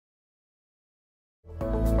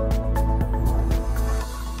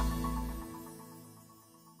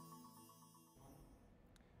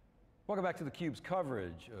Welcome back to theCUBE's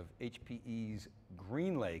coverage of HPE's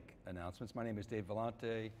GreenLake announcements. My name is Dave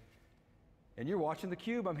Vellante, and you're watching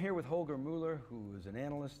theCUBE. I'm here with Holger Mueller, who is an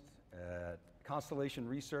analyst at Constellation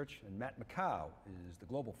Research, and Matt McCow is the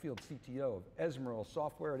Global Field CTO of Ezmeral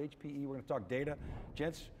Software at HPE. We're going to talk data.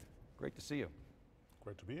 Gents, great to see you.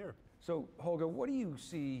 Great to be here. So, Holger, what do you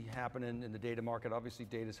see happening in the data market? Obviously,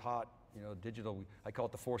 data's hot. You know, digital, I call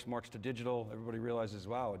it the forced march to digital. Everybody realizes,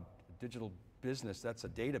 wow, a digital business, that's a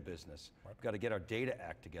data business. Right. We've got to get our data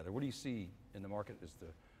act together. What do you see in the market as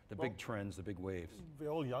the big trends, the big waves? We're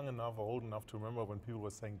all young enough or old enough to remember when people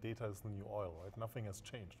were saying data is the new oil, right? Nothing has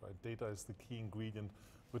changed, right? Data is the key ingredient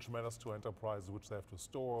which matters to enterprises, which they have to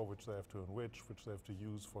store, which they have to enrich, which they have to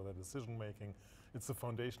use for their decision making. It's the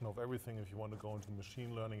foundation of everything if you want to go into the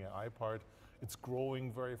machine learning AI part. It's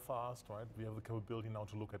growing very fast, right? We have the capability now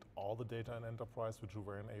to look at all the data in enterprise, which we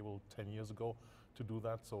were unable 10 years ago to do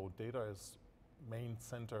that. So data is main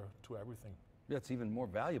center to everything. Yeah, it's even more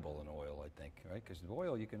valuable than oil, I think, right? Because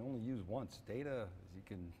oil you can only use once. Data,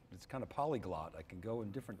 it's kind of polyglot. I can go in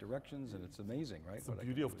different directions and it's amazing, right? It's the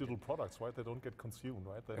beauty of digital products, right? They don't get consumed,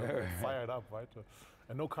 right? They don't get fired up, right?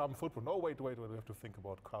 And no carbon footprint. Oh, wait, we have to think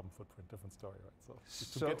about carbon footprint, different story, right?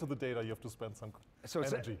 So to get to the data, you have to spend some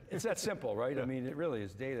energy. It's that simple, right? Yeah. I mean, it really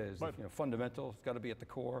is. Data is Right. fundamental. It's got to be at the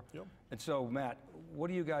core. Yep. And so, Matt, what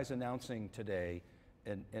are you guys announcing today,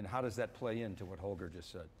 and how does that play into what Holger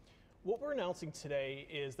just said? What we're announcing today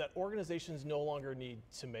is that organizations no longer need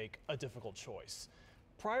to make a difficult choice.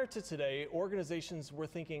 Prior to today, organizations were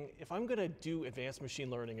thinking, if I'm going to do advanced machine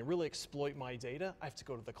learning and really exploit my data, I have to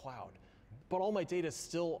go to the cloud. But all my data is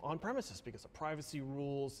still on premises because of privacy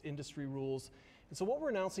rules, industry rules. And so what we're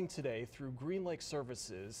announcing today through GreenLake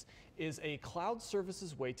Services is a cloud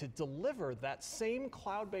services way to deliver that same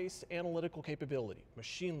cloud-based analytical capability,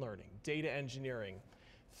 machine learning, data engineering,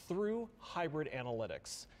 through hybrid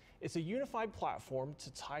analytics. It's a unified platform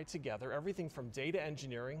to tie together everything from data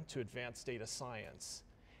engineering to advanced data science.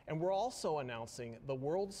 And we're also announcing the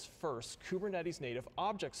world's first Kubernetes native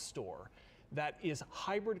object store that is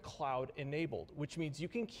hybrid cloud enabled, which means you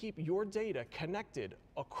can keep your data connected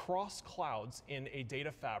across clouds in a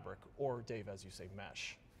data fabric, or Dave, as you say,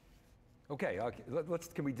 mesh. Okay,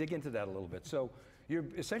 can we dig into that a little bit? So you're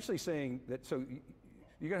essentially saying that, so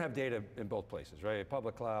you're going to have data in both places, right?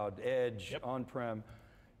 Public cloud, edge, Yep. on-prem,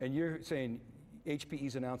 and you're saying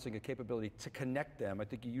HPE's announcing a capability to connect them. I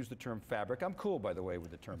think you used the term fabric. I'm cool, by the way, with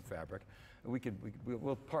the term fabric.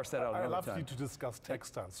 We'll parse that out another time. I love you to discuss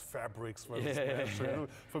textiles, fabrics versus mesh.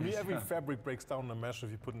 For me, every fabric breaks down in a mesh if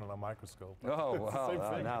you put it on a microscope. Oh,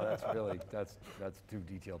 wow, now that's really, that's too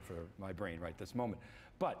detailed for my brain right this moment.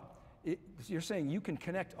 But you're saying you can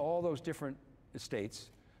connect all those different estates,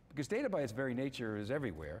 because data by its very nature is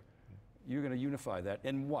everywhere. You're going to unify that,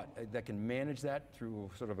 and what? That can manage that through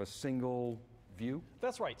sort of a single view?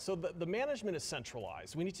 That's right, so the management is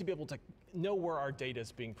centralized. We need to be able to know where our data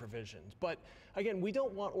is being provisioned. But again, we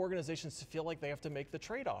don't want organizations to feel like they have to make the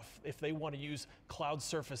trade-off. If they want to use Cloud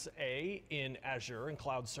Surface A in Azure and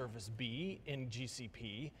Cloud Surface B in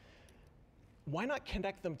GCP, why not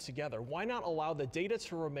connect them together? Why not allow the data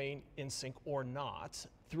to remain in sync or not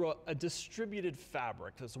through a distributed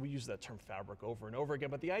fabric? So we use that term fabric over and over again,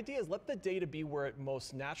 but the idea is let the data be where it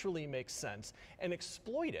most naturally makes sense and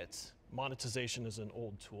exploit it. Monetization is an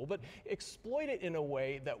old tool, but exploit it in a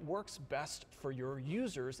way that works best for your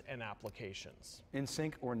users and applications. In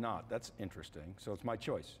sync or not, that's interesting, so it's my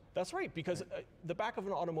choice. That's right, because the back of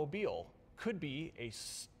an automobile could be a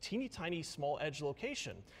teeny tiny small edge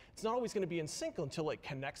location. It's not always going to be in sync until it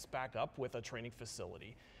connects back up with a training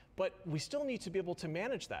facility. But we still need to be able to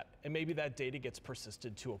manage that. And maybe that data gets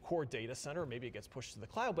persisted to a core data center, maybe it gets pushed to the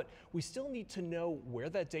cloud, but we still need to know where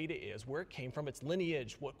that data is, where it came from, its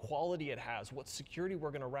lineage, what quality it has, what security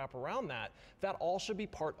we're going to wrap around that. That all should be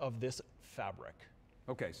part of this fabric.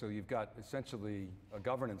 Okay, so you've got essentially a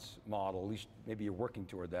governance model, at least maybe you're working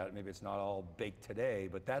toward that, maybe it's not all baked today,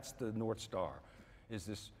 but that's the North Star. Is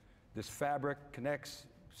this fabric connects,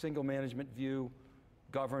 single management view,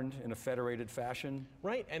 governed in a federated fashion?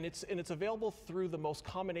 Right, and it's available through the most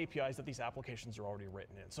common APIs that these applications are already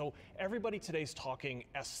written in. So everybody today's talking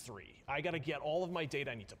S3. I got to get all of my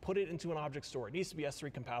data, I need to put it into an object store. It needs to be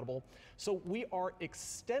S3 compatible. So we are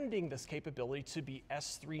extending this capability to be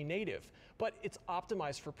S3 native, but it's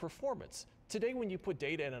optimized for performance. Today, when you put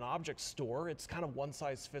data in an object store, it's kind of one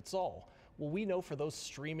size fits all. Well, we know for those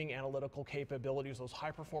streaming analytical capabilities, those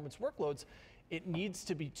high performance workloads, it needs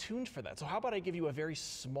to be tuned for that. So how about I give you a very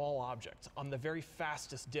small object on the very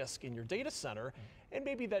fastest disk in your data center, and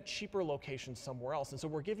maybe that cheaper location somewhere else. And so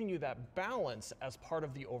we're giving you that balance as part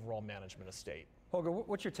of the overall management estate. Holger,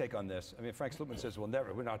 what's your take on this? I mean, Frank Slootman says, we're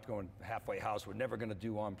not going halfway house, we're never going to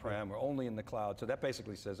do on-prem, we're only in the cloud. So that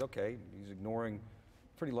basically says, okay, he's ignoring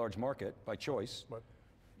a pretty large market by choice. Right.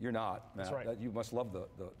 You're not, Matt. That's right. You must love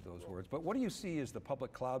those words. But what do you see as the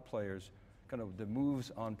public cloud players, kind of the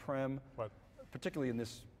moves on-prem, particularly in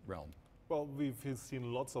this realm? Well, we've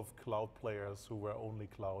seen lots of cloud players who were only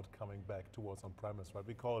cloud coming back towards on-premise, right?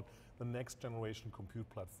 We call it the next generation compute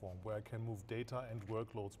platform, where I can move data and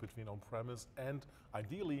workloads between on-premise and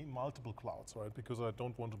ideally multiple clouds, right? Because I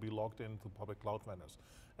don't want to be logged into public cloud vendors.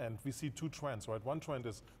 And we see two trends, right? One trend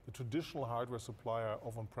is the traditional hardware supplier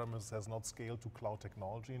of on-premise has not scaled to cloud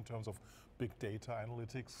technology in terms of big data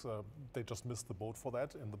analytics. They just missed the boat for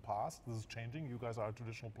that in the past. This is changing. You guys are a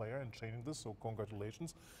traditional player and changing this, so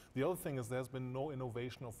congratulations. The other thing is there's been no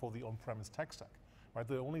innovation for the on-premise tech stack. Right?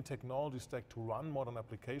 The only technology stack to run modern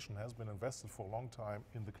application has been invested for a long time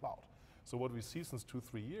in the cloud. So what we see since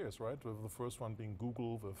 2-3 years, right, with the first one being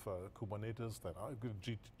Google with Kubernetes, then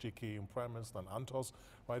GK on-premise, then Anthos,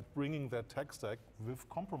 right, bringing that tech stack with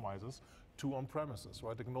compromises to on-premises,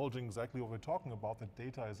 right, acknowledging exactly what we're talking about, that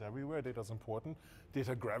data is everywhere, data is important,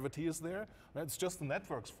 data gravity is there. Right? It's just the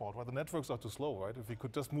network's fault, right? The networks are too slow, right? If we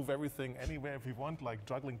could just move everything anywhere if we want, like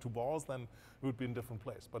juggling two balls, then we would be in a different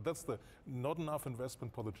place. But that's the not enough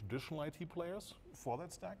investment for the traditional IT players for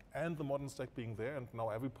that stack, and the modern stack being there, and now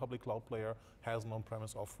every public cloud player has an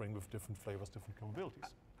on-premise offering with different flavors, different capabilities.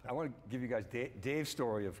 I want to give you guys Dave's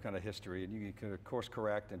story of kind of history, and you can course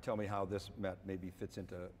correct and tell me how this, Matt, maybe fits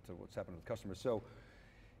into what's happening with customers. So,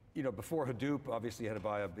 you know, before Hadoop, obviously you had to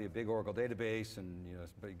buy a big Oracle database, and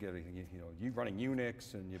you running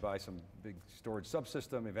Unix, and you buy some big storage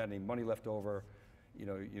subsystem. If you had any money left over, you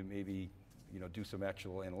know, you maybe do some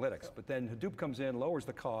actual analytics. But then Hadoop comes in, lowers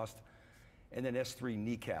the cost, and then S3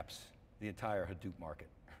 kneecaps the entire Hadoop market,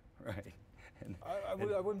 right? I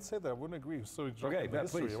wouldn't say that. I wouldn't agree. So okay, the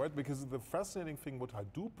history, please. right? Because the fascinating thing what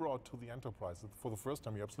Hadoop brought to the enterprise, for the first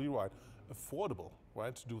time, you're absolutely right, affordable,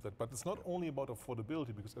 right, to do that. But it's not only about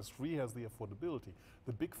affordability, because S3 has the affordability.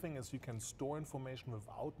 The big thing is you can store information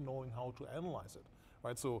without knowing how to analyze it.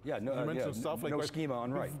 Right, so yeah, you mentioned stuff like schema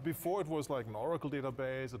on write. Before it was like an Oracle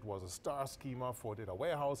database, it was a star schema for data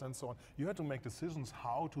warehouse and so on. You had to make decisions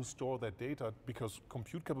how to store that data because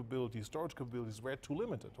compute capabilities, storage capabilities were too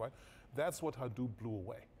limited, right? That's what Hadoop blew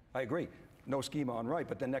away. I agree. No schema on write,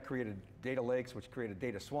 but then that created data lakes, which created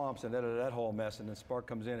data swamps, and that whole mess, and then Spark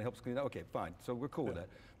comes in and helps clean it. Okay, fine, so we're cool with that.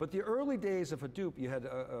 But the early days of Hadoop, you had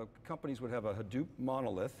companies would have a Hadoop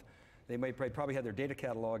monolith. They probably had their data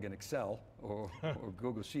catalog in Excel or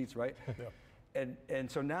Google Sheets, right? Yeah.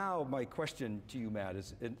 And so now my question to you, Matt,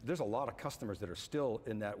 is there's a lot of customers that are still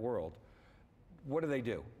in that world. What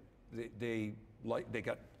do? They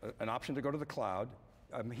got an option to go to the cloud.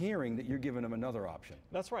 I'm hearing that you're giving them another option.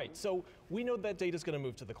 That's right. So we know that data is going to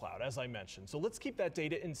move to the cloud, as I mentioned. So let's keep that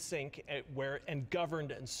data in sync and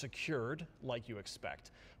governed and secured like you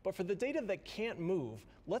expect. But for the data that can't move,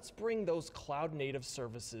 let's bring those cloud native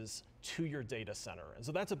services to your data center. And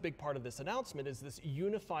so that's a big part of this announcement, is this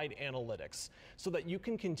unified analytics, so that you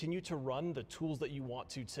can continue to run the tools that you want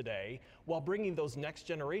to today while bringing those next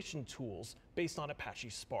generation tools based on Apache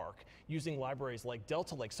Spark, using libraries like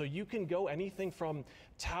Delta Lake. So you can go anything from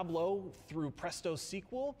Tableau through Presto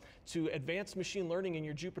SQL to advanced machine learning in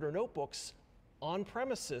your Jupyter notebooks on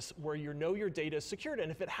premises where you know your data is secured.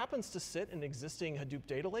 And if it happens to sit in an existing Hadoop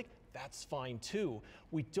data lake, that's fine too.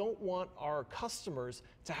 We don't want our customers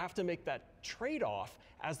to have to make that trade-off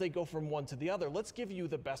as they go from one to the other. Let's give you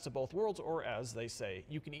the best of both worlds, or as they say,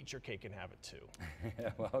 you can eat your cake and have it too. Yeah,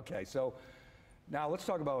 well, okay, so now let's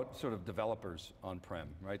talk about sort of developers on-prem,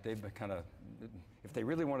 right? They've been kind of, if they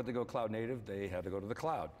really wanted to go cloud native, they had to go to the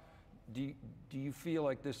cloud. Do you feel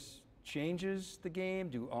like this changes the game?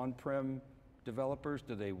 Do on-prem developers,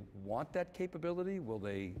 do they want that capability? Will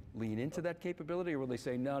they lean into that capability, or will they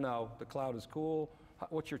say, no, the cloud is cool?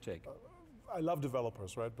 What's your take? I love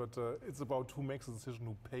developers, right? But it's about who makes the decision,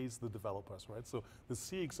 who pays the developers, right? So the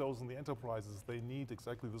CXOs and the enterprises, they need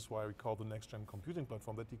exactly this, why we call the next-gen computing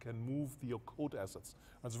platform, that you can move your code assets.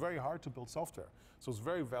 And it's very hard to build software. So it's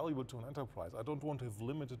very valuable to an enterprise. I don't want to have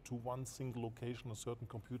limited to one single location a certain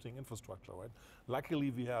computing infrastructure, right?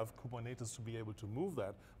 Luckily, we have Kubernetes to be able to move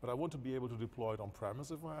that, but I want to be able to deploy it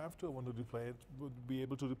on-premise if I have to. I want to be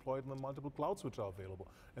able to deploy it in the multiple clouds which are available.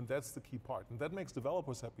 And that's the key part. And that makes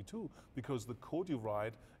developers happy too, because because the code you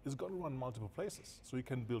write is going to run multiple places. So you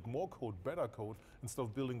can build more code, better code, instead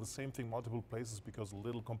of building the same thing multiple places because a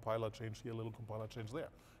little compiler change here, a little compiler change there.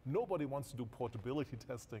 Nobody wants to do portability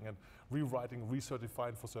testing and rewriting,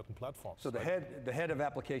 recertifying for certain platforms. So the head of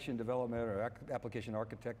application development or application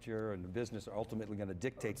architecture and the business are ultimately going to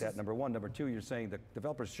dictate that, number one. Number two, you're saying that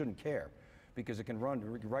developers shouldn't care because it can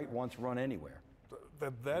write once, run anywhere.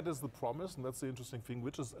 That is the promise, and that's the interesting thing,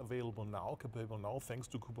 which is available now, capable now, thanks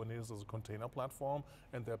to Kubernetes as a container platform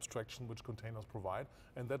and the abstraction which containers provide,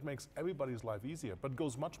 and that makes everybody's life easier, but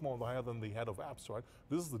goes much more higher than the head of apps, right?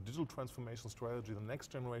 This is the digital transformation strategy, the next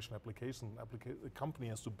generation application a company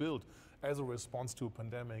has to build as a response to a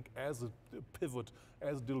pandemic, as a pivot,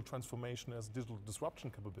 as digital transformation, as digital disruption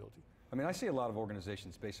capability. I mean, I see a lot of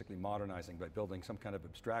organizations basically modernizing by building some kind of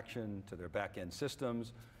abstraction to their back-end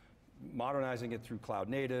systems, modernizing it through cloud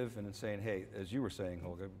native, and then saying, hey, as you were saying,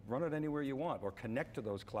 Holger, run it anywhere you want, or connect to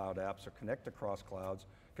those cloud apps, or connect across clouds,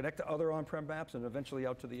 connect to other on-prem apps, and eventually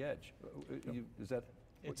out to the edge. Is that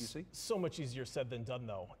what you see? It's so much easier said than done,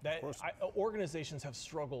 though. Organizations have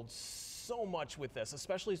struggled so much with this,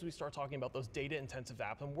 especially as we start talking about those data-intensive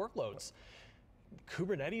app and workloads.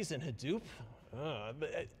 Kubernetes and Hadoop,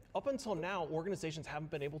 up until now, organizations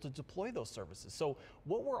haven't been able to deploy those services. So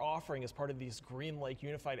what we're offering as part of these GreenLake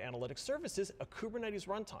Unified Analytics Services, a Kubernetes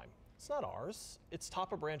runtime. It's not ours, it's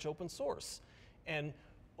top of branch open source. And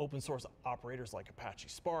open source operators like Apache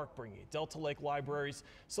Spark, bringing Delta Lake libraries,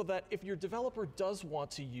 so that if your developer does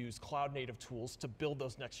want to use cloud native tools to build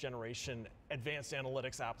those next generation advanced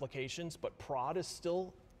analytics applications, but prod is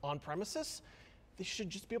still on premises, they should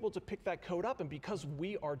just be able to pick that code up, and because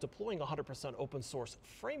we are deploying 100% open source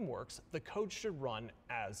frameworks, the code should run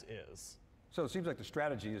as is. So it seems like the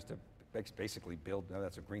strategy is to basically build, now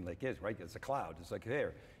that's what GreenLake is, right? It's a cloud. It's like,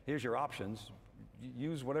 here's your options,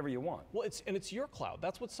 use whatever you want. Well, it's your cloud.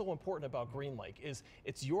 That's what's so important about GreenLake, is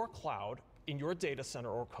it's your cloud in your data center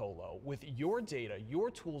or colo with your data, your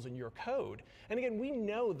tools, and your code. And again, we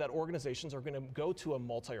know that organizations are going to go to a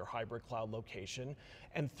multi or hybrid cloud location,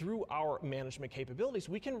 and through our management capabilities,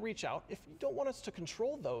 we can reach out. If you don't want us to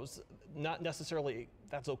control those, not necessarily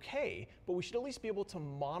that's okay, but we should at least be able to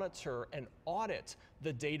monitor and audit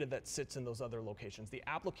the data that sits in those other locations, the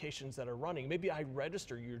applications that are running. Maybe I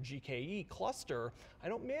register your GKE cluster, I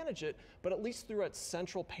don't manage it, but at least through a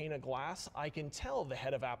central pane of glass, I can tell the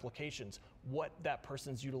head of applications what that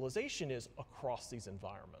person's utilization is across these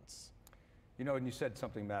environments. You know, and you said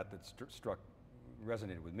something, Matt, that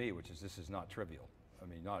resonated with me, which is this is not trivial. I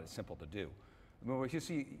mean, not as simple to do. I mean, what you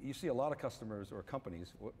see a lot of customers or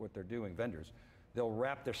companies, what they're doing, vendors, they'll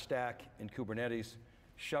wrap their stack in Kubernetes,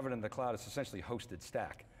 shove it in the cloud. It's essentially hosted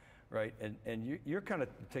stack, right? And you're kind of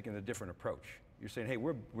taking a different approach. You're saying, hey,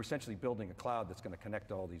 we're essentially building a cloud that's going to connect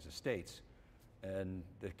to all these estates. And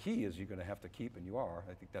the key is you're going to have to keep, and you are,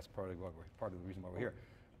 I think that's part of the reason why we're here,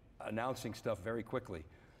 announcing stuff very quickly.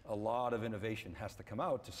 A lot of innovation has to come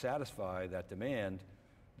out to satisfy that demand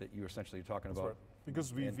that you're essentially talking about. Right.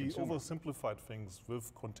 Because we oversimplified things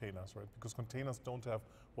with containers, right? Because containers don't have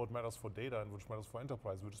what matters for data and which matters for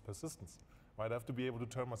enterprise, which is persistence. Right? I have to be able to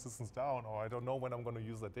turn my systems down, or I don't know when I'm going to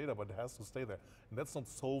use that data, but it has to stay there. And that's not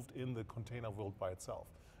solved in the container world by itself.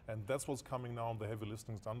 And that's what's coming now, the heavy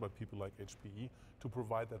listings done by people like HPE to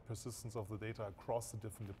provide that persistence of the data across the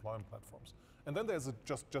different deployment platforms. And then there's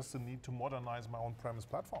just a need to modernize my on-premise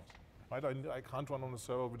platforms. Right? I can't run on a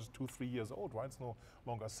server which is 2-3 years old, right? It's no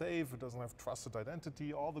longer safe, it doesn't have trusted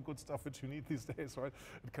identity, all the good stuff which you need these days, right?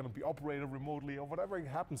 It cannot be operated remotely or whatever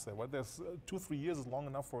happens there, right? There's 2-3 years is long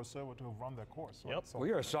enough for a server to have run their course. Right? Yep. So well,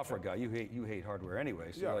 you're a software guy, you hate hardware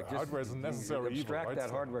anyway. So yeah, like hardware is a necessary evil, abstract right? that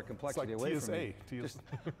hardware complexity it's like away TSA. from me. Just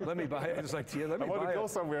let me buy it, it's like TSA, let me buy it. I want to go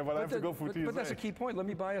somewhere, but I have to go through TSA. But that's a key point, let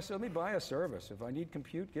me buy a service. If I need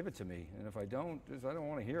compute, give it to me. And if I don't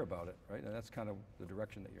want to hear about it, right? And that's kind of the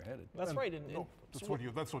direction that you're headed. That's right.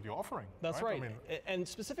 That's what you're offering. That's right. I mean, and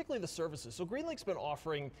specifically the services. So GreenLake's been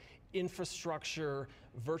offering infrastructure,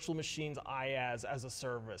 virtual machines, IaaS as a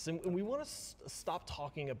service. And we want to stop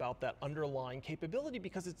talking about that underlying capability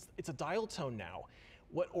because it's a dial tone now.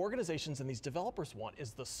 What organizations and these developers want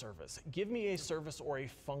is the service. Give me a service or a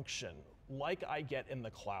function like I get in the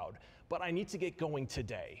cloud, but I need to get going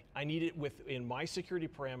today. I need it within my security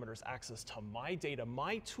parameters, access to my data,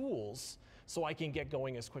 my tools, so I can get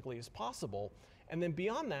going as quickly as possible. And then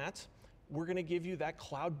beyond that, we're going to give you that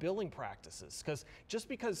cloud billing practices. Because just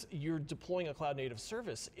because you're deploying a cloud native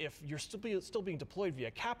service, if you're still being deployed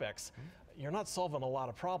via CapEx, you're not solving a lot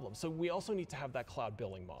of problems. So we also need to have that cloud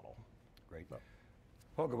billing model. Great.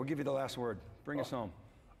 Holger, we'll give you the last word. Bring us home.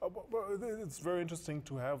 Well, it's very interesting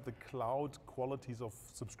to have the cloud qualities of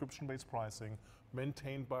subscription-based pricing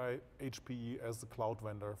maintained by HPE as the cloud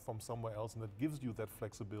vendor from somewhere else, and that gives you that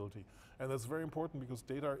flexibility. And that's very important because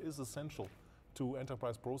data is essential to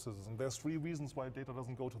enterprise processes. And there's 3 reasons why data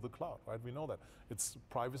doesn't go to the cloud, right? We know that. It's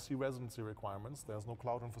privacy residency requirements. There's no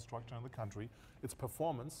cloud infrastructure in the country. It's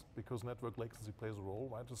performance, because network latency plays a role,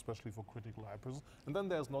 right? Especially for critical hypers. And then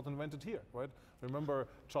there's not invented here, right? Remember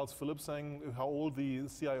Charles Phillips saying how old the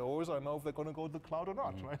CIOs are now if they're going to go to the cloud or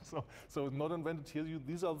not, right? So not invented here.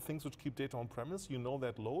 These are the things which keep data on premise. You know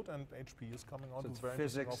that load, and HPE is coming on So with it's very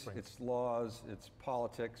physics, interesting offerings. it's laws, it's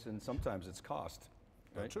politics, and sometimes it's cost.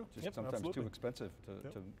 Right? True. Just sometimes absolutely. too expensive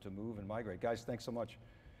to move and migrate. Guys, thanks so much.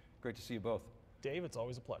 Great to see you both. Dave, it's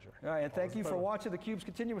always a pleasure. All right, and thank you for pleasure. watching theCUBE's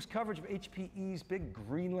continuous coverage of HPE's big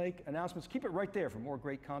GreenLake announcements. Keep it right there for more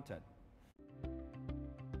great content.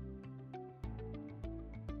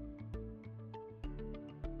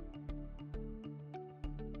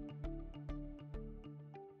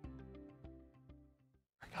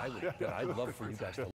 I'd love for you guys to